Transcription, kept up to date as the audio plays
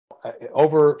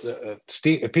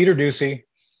Peter Ducey,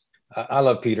 I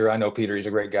love Peter. I know Peter. He's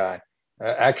a great guy.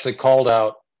 Actually called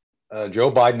out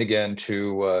Joe Biden again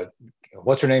to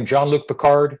what's her name? Jean-Luc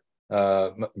Picard,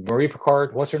 Marie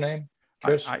Picard. What's her name?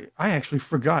 Chris? I actually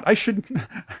forgot. I should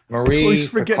Marie always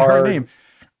forget Picard. her name.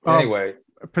 Anyway,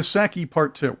 Psaki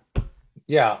Part 2.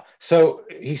 Yeah. So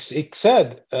he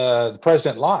said the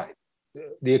president lied.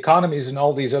 The economies in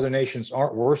all these other nations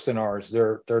aren't worse than ours.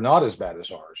 They're not as bad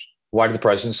as ours. Why did the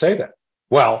president say that?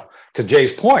 Well, to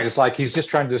Jay's point, it's like he's just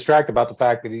trying to distract about the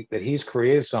fact that he's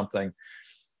created something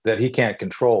that he can't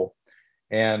control.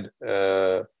 And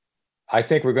I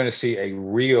think we're going to see a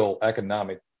real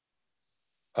economic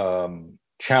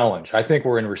challenge. I think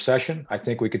we're in recession. I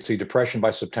think we could see depression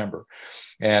by September.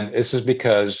 And this is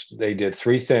because they did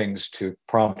three things to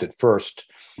prompt it. First,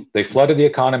 they flooded the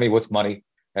economy with money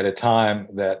at a time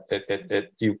that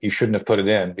you shouldn't have put it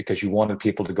in, because you wanted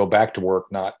people to go back to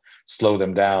work, not slow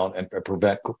them down and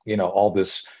prevent all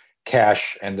this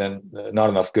cash and then not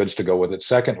enough goods to go with it.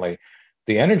 Secondly,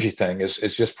 the energy thing is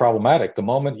just problematic. The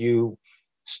moment you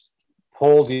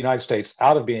pull the United States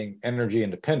out of being energy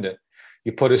independent,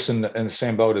 you put us in the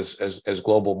same boat as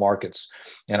global markets.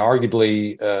 And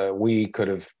arguably, we could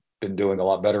have been doing a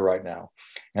lot better right now.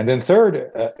 And then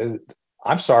third,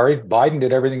 I'm sorry, Biden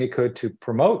did everything he could to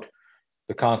promote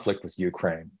the conflict with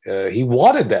Ukraine. He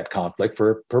wanted that conflict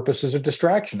for purposes of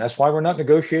distraction. That's why we're not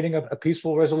negotiating a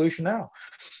peaceful resolution now.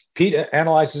 Pete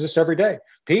analyzes this every day.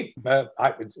 Pete,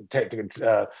 I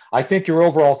think your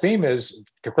overall theme is,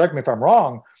 correct me if I'm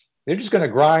wrong, they're just going to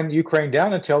grind Ukraine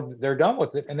down until they're done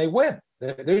with it and they win.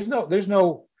 There's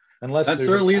no unless that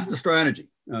certainly is the strategy.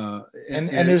 Yeah.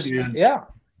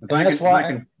 If I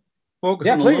can focus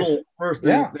on a little first,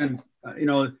 then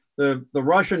the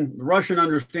Russian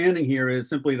understanding here is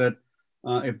simply that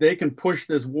if they can push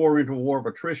this war into a war of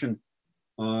attrition,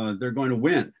 they're going to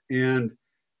win. And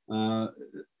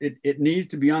it needs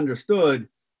to be understood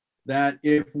that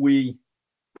if we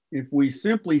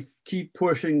simply keep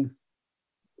pushing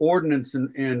ordnance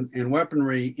and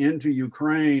weaponry into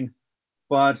Ukraine,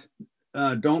 but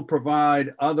don't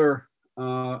provide other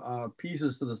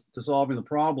pieces to solving the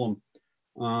problem,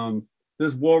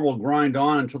 this war will grind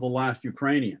on until the last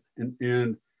Ukrainian.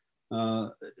 And I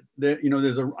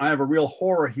have a real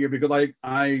horror here, because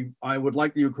I would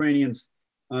like the Ukrainians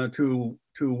to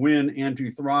win and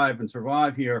to thrive and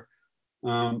survive here.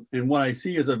 And what I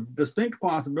see is a distinct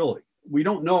possibility. We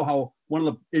don't know how, one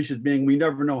of the issues being we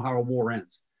never know how a war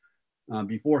ends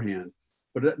beforehand.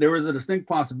 But there is a distinct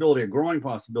possibility, a growing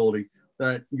possibility,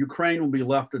 that Ukraine will be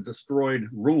left a destroyed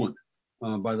ruin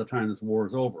by the time this war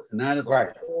is over. And that is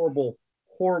a horrible,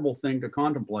 horrible thing to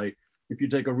contemplate if you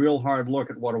take a real hard look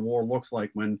at what a war looks like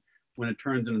when it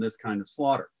turns into this kind of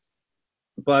slaughter.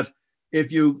 But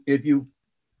if you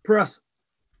press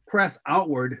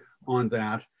outward on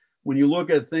that, when you look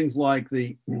at things like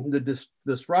the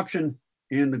disruption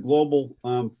in the global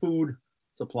food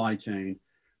supply chain,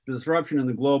 the disruption in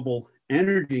the global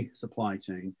energy supply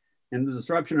chain, and the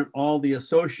disruption in all the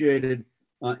associated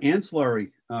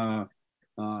ancillary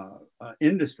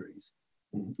industries,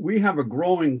 we have a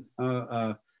growing,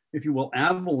 if you will,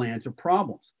 avalanche of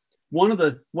problems. One of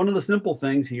the simple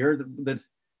things here that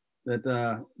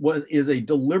is a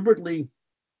deliberately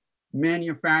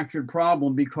manufactured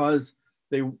problem, because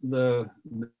the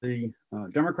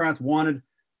Democrats wanted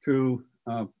to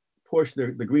push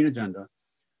the green agenda,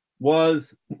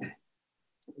 was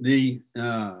the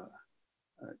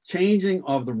changing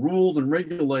of the rules and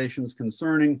regulations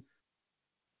concerning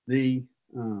the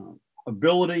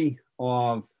ability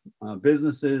of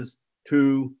businesses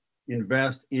to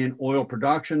invest in oil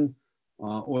production,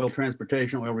 oil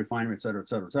transportation, oil refinery, et cetera, et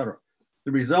cetera, et cetera.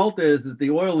 The result is that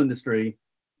the oil industry,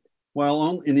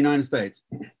 while in the United States,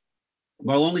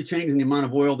 while only changing the amount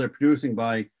of oil they're producing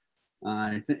by,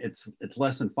 it's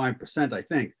less than 5%, I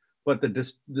think, but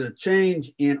the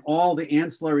change in all the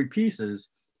ancillary pieces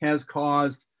has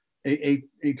caused a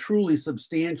truly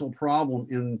substantial problem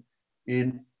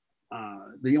in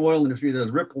the oil industry that has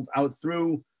rippled out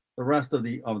through the rest of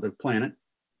the planet.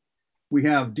 We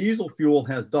have diesel fuel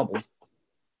has doubled,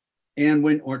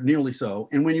 or nearly so.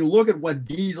 And when you look at what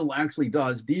diesel actually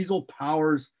does, diesel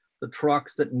powers the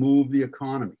trucks that move the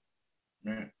economy.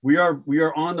 We are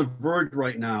on the verge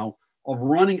right now of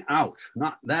running out.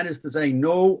 That is to say,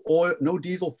 no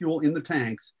diesel fuel in the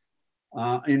tanks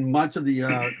in much of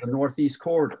the Northeast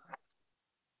corridor.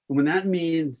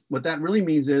 And what that really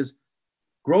means is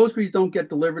groceries don't get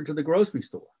delivered to the grocery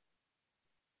store.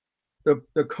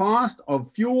 The cost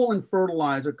of fuel and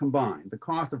fertilizer combined,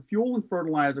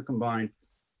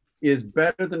 is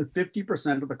better than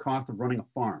 50% of the cost of running a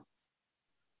farm.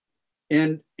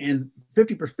 And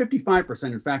 55%,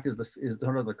 in fact, is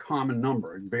sort of the common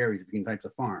number. It varies between types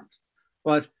of farms.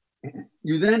 But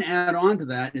you then add on to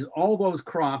that is all those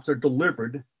crops are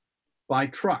delivered by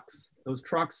trucks. Those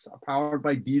trucks are powered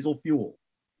by diesel fuel.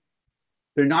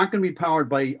 They're not going to be powered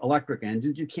by electric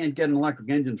engines. You can't get an electric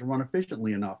engine to run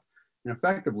efficiently enough and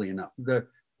effectively enough. The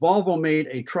Volvo made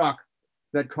a truck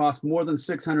that costs more than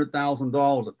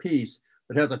 $600,000 a piece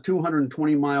that has a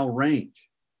 220-mile range,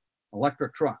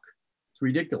 electric truck. It's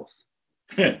ridiculous.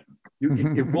 That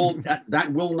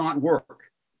will not work.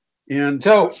 And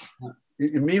so,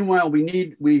 meanwhile,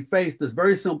 we face this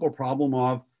very simple problem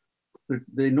of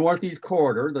the Northeast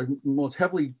corridor, the most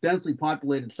heavily densely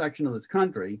populated section of this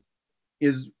country,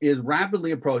 is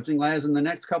rapidly approaching, as in the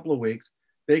next couple of weeks,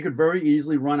 they could very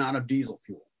easily run out of diesel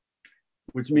fuel,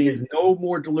 which means no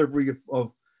more delivery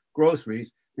of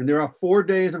groceries. And there are 4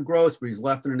 days of groceries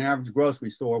left in an average grocery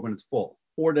store when it's full.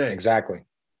 4 days. Exactly.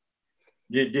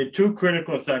 There are two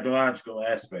critical psychological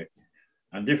aspects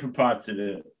on different parts of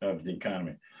the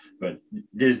economy. But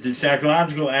there's the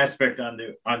psychological aspect on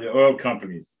the oil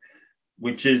companies,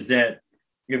 which is that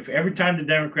if every time the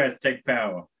Democrats take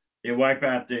power, they wipe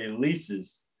out their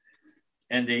leases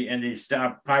and they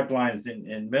stop pipelines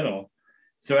in middle.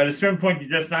 So at a certain point,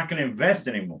 you're just not going to invest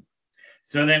anymore.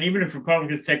 So then even if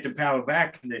Republicans take the power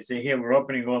back and they say, here, we're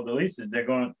opening all the leases, they're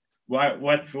going, for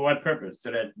what purpose?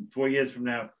 So that 4 years from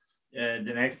now,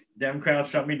 the next Democrat will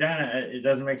shut me down. It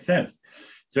doesn't make sense.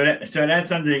 So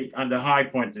that's on the high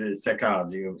point of the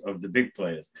psychology of the big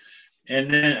players.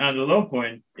 And then on the low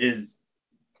point is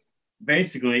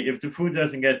basically if the food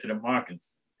doesn't get to the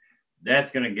markets,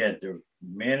 that's going to get the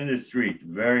man in the street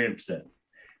very upset.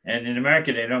 And in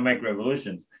America, they don't make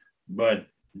revolutions, but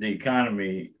the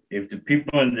economy, if the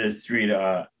people in the street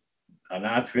are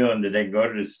not feeling that they can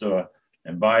go to the store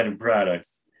and buy the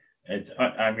products,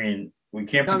 we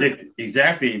can't predict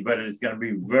exactly, but it's going to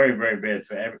be very, very bad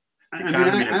for everyone.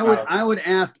 I would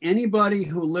ask anybody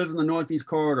who lives in the Northeast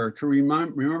corridor to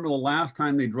remember the last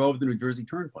time they drove the New Jersey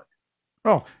Turnpike.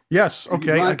 Oh, yes.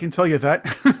 Okay, I can tell you that.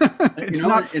 It's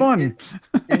not fun.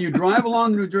 And you drive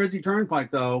along the New Jersey Turnpike,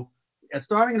 though,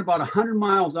 starting at about 100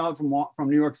 miles out from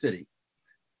New York City,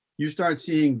 you start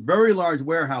seeing very large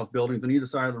warehouse buildings on either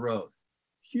side of the road.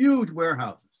 Huge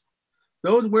warehouses.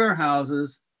 Those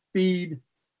warehouses feed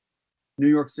New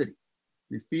York City.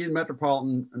 They feed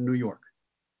metropolitan New York.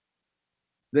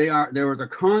 There is a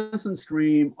constant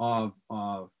stream of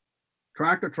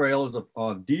tractor trailers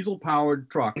of diesel-powered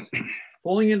trucks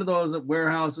pulling into those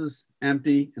warehouses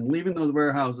empty and leaving those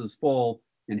warehouses full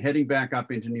and heading back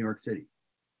up into New York City.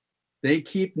 They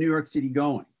keep New York City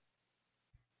going.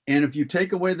 And if you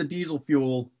take away the diesel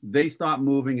fuel, they stop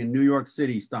moving and New York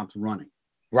City stops running.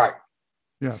 Right.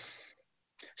 Yes.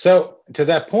 So to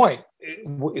that point,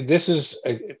 this is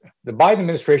the Biden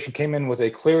administration came in with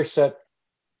a clear set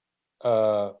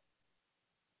of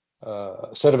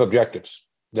objectives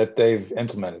that they've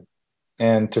implemented,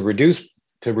 and to reduce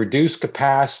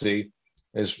capacity,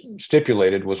 as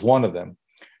stipulated, was one of them.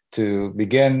 To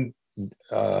begin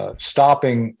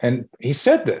stopping, and he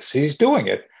said this, he's doing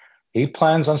it. He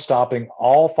plans on stopping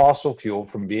all fossil fuel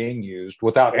from being used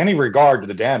without any regard to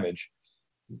the damage,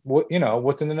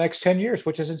 within the next 10 years,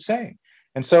 which is insane.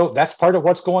 And so that's part of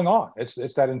what's going on.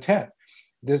 It's that intent.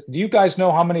 Do you guys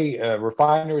know how many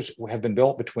refineries have been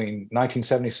built between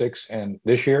 1976 and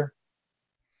this year?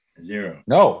 Zero.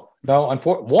 No,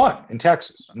 one in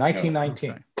Texas,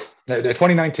 2019.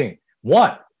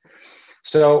 One.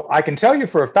 So I can tell you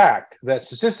for a fact that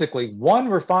statistically, one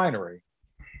refinery,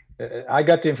 I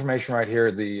got the information right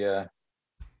here, the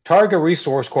Targa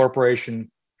Resource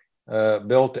Corporation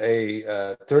built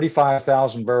a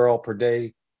 35,000 barrel per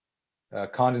day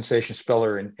condensation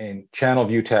spiller in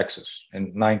Channelview, Texas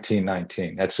in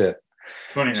 1919. That's it.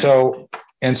 So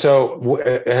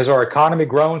has our economy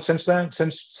grown since then,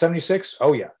 since 76?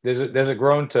 Oh yeah. Does it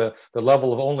grown to the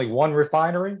level of only one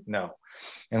refinery? No.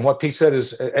 And what Pete said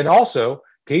is, and also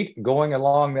Pete, going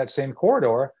along that same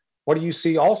corridor, what do you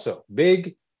see also?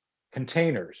 Big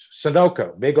containers,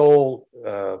 Sunoco, big old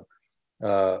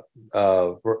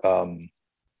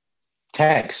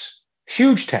tanks,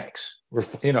 huge tanks,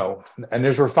 and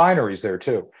there's refineries there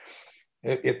too.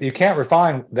 You can't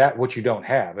refine that what you don't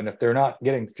have. And if they're not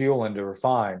getting fuel in to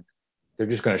refine, they're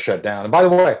just going to shut down. And by the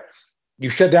way, you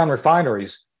shut down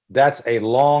refineries, that's a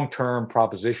long-term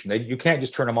proposition. You can't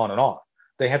just turn them on and off.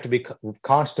 They have to be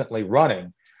constantly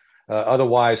running.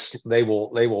 Otherwise, they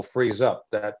will freeze up.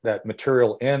 That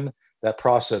material in that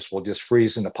process will just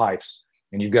freeze in the pipes,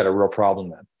 and you've got a real problem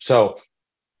then. So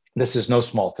this is no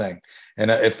small thing.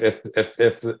 And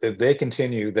if they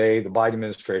continue, the Biden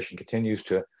administration continues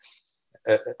to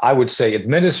I would say,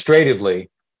 administratively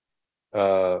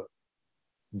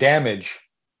damage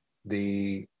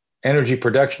the energy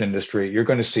production industry, you're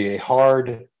going to see a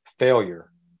hard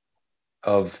failure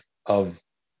of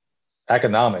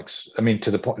economics. I mean,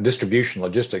 to the point, distribution,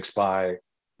 logistics by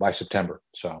September.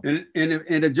 So, and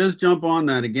to just jump on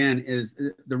that again, is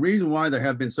the reason why there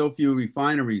have been so few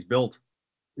refineries built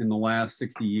in the last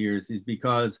 60 years is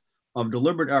because of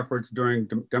deliberate efforts during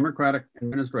Democratic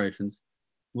administrations,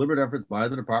 deliberate efforts by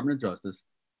the Department of Justice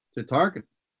to target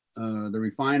the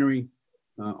refinery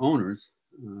owners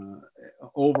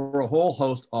over a whole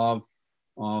host of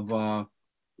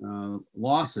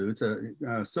lawsuits,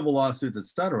 civil lawsuits,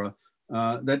 etc.,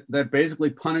 that basically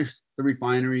punish the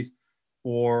refineries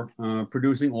for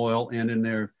producing oil, and in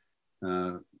their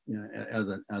as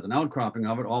an outcropping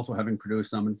of it, also having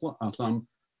produced some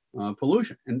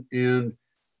pollution. And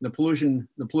the pollution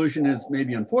is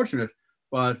maybe unfortunate,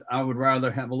 but I would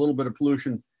rather have a little bit of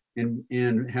pollution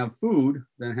and have food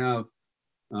than have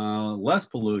less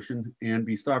pollution and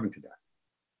be starving to death.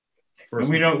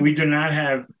 And we do not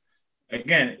have,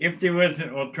 again, if there was an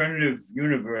alternative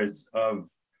universe of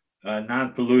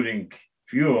non-polluting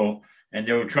fuel and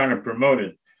they were trying to promote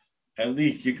it, at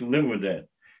least you can live with that.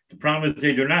 The problem is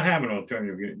they do not have an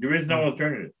alternative. There is no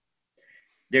alternative.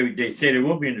 They say there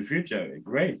will be in the future.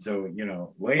 Great. So,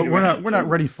 wait. But we're not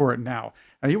ready for it now.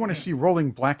 And you want to see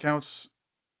rolling blackouts?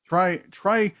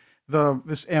 Try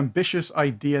this ambitious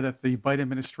idea that the Biden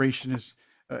administration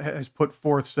has put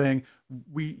forth, saying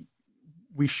we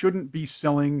shouldn't be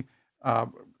selling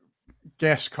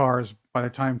gas cars by the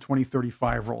time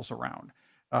 2035 rolls around.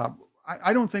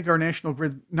 I don't think our national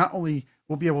grid not only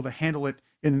will be able to handle it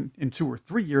in 2 or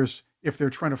 3 years if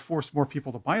they're trying to force more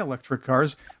people to buy electric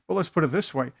cars, but let's put it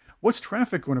this way. What's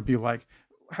traffic going to be like?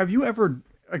 Have you ever,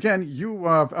 again,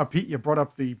 Pete, you brought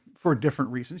up for different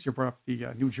reasons, you brought up the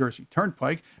New Jersey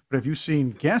Turnpike, but have you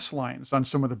seen gas lines on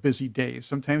some of the busy days?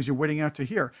 Sometimes you're waiting out to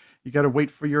here. You got to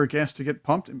wait for your gas to get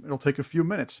pumped, and it'll take a few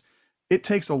minutes. It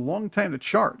takes a long time to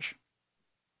charge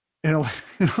an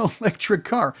electric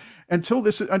car until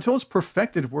it's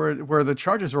perfected where the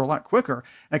charges are a lot quicker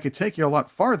and could take you a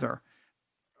lot farther.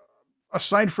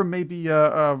 Aside from maybe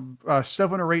 7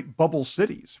 or 8 bubble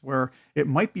cities where it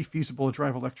might be feasible to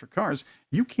drive electric cars,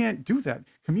 you can't do that.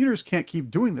 Commuters can't keep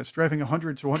doing this, driving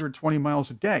 100 to 120 miles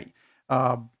a day.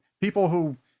 People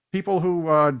who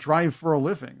drive for a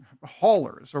living,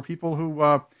 haulers, or people who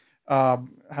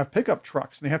have pickup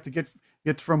trucks, and they have to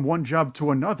get from one job to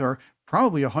another,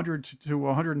 probably 100 to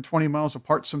 120 miles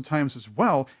apart sometimes as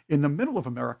well, in the middle of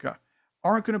America,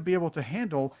 aren't going to be able to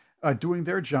handle doing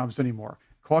their jobs anymore.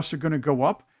 Costs are going to go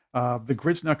up. The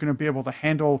grid's not going to be able to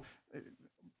handle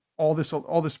all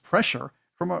this pressure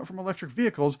from electric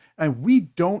vehicles, and we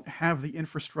don't have the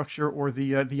infrastructure or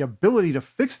the ability to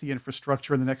fix the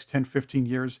infrastructure in the next 10, 15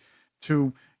 years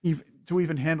to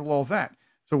even handle all that.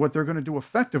 So what they're going to do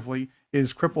effectively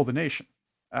is cripple the nation.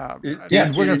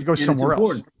 Yes, we're going to have to go somewhere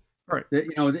else. Right.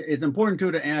 It's important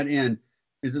too to add in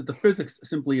is that the physics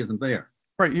simply isn't there.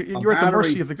 Right. You're at the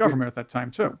mercy of the government at that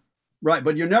time too. Right,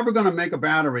 but you're never going to make a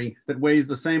battery that weighs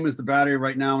the same as the battery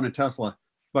right now in a Tesla,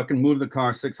 but can move the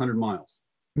car 600 miles.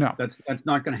 No, that's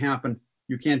not going to happen.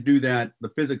 You can't do that. The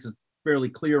physics is fairly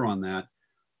clear on that.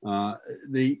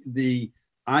 The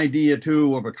idea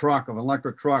too of an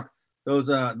electric truck, those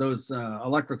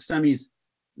electric semis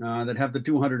that have the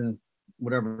 200 and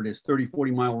whatever it is, 30,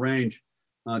 40 mile range,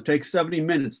 takes 70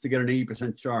 minutes to get an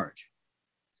 80% charge.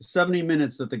 70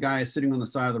 minutes that the guy is sitting on the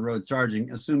side of the road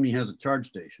charging, assuming he has a charge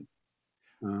station.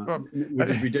 Which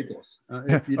is ridiculous.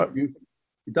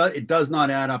 It does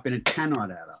not add up, and it cannot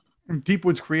add up.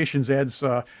 Deepwood's Creations adds,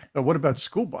 what about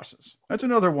school buses? That's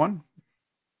another one.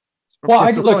 Well, I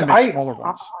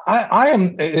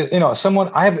am, as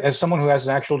someone who has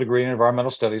an actual degree in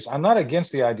environmental studies, I'm not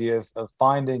against the idea of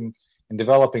finding and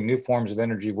developing new forms of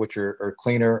energy which are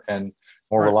cleaner and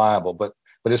more reliable. But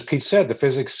as Pete said, the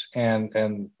physics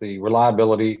and the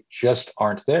reliability just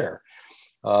aren't there.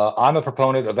 I'm a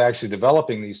proponent of actually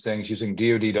developing these things using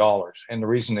DoD dollars. And the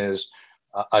reason is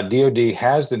a DoD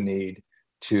has the need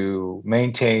to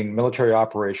maintain military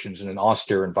operations in an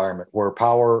austere environment where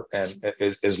power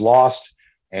is lost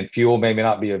and fuel may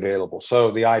not be available. So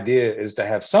the idea is to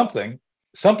have something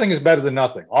is better than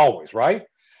nothing, always, right?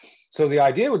 So the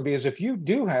idea would be is if you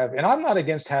do have, and I'm not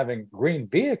against having green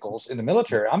vehicles in the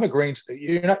military. I'm a green,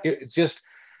 it's just,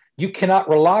 you cannot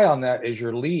rely on that as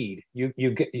your lead.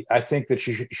 I think that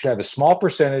you should have a small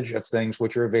percentage of things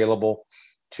which are available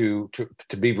to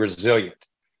be resilient.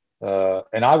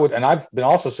 And I've been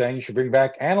also saying you should bring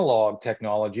back analog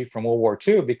technology from World War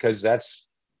II because that's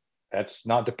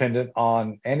not dependent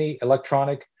on any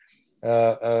electronic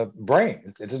brain.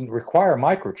 It doesn't require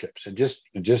microchips. It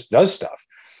just does stuff.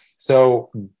 So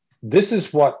this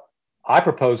is what I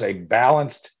propose: a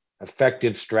balanced,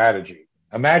 effective strategy.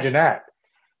 Imagine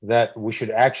that we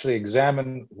should actually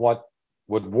examine what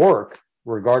would work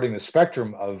regarding the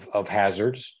spectrum of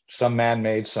hazards, some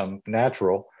man-made, some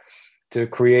natural, to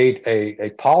create a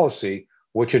policy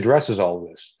which addresses all of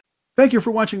this. Thank you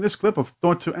for watching this clip of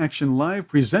Thought to Action Live,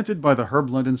 presented by the Herb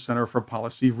London Center for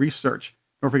Policy Research.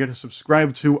 Don't forget to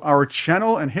subscribe to our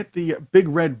channel and hit the big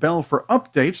red bell for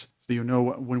updates so you know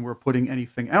when we're putting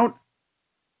anything out.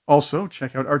 Also,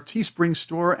 check out our Teespring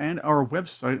store and our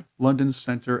website,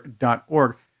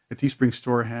 londoncenter.org. The Teespring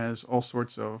store has all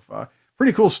sorts of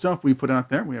pretty cool stuff we put out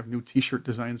there. We have new t-shirt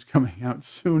designs coming out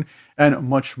soon and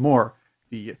much more.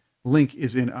 The link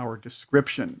is in our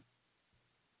description.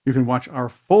 You can watch our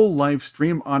full live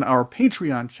stream on our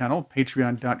Patreon channel,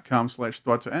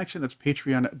 patreon.com/thoughttoaction. That's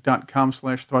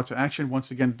patreon.com/thoughttoaction. Once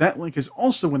again, that link is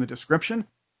also in the description.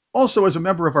 Also, as a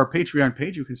member of our Patreon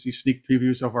page, you can see sneak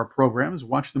previews of our programs,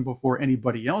 watch them before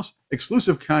anybody else.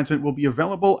 Exclusive content will be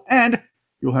available, and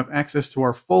you'll have access to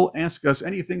our full Ask Us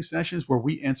Anything sessions where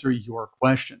we answer your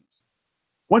questions.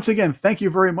 Once again, thank you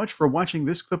very much for watching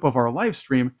this clip of our live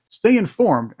stream. Stay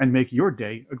informed and make your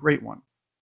day a great one.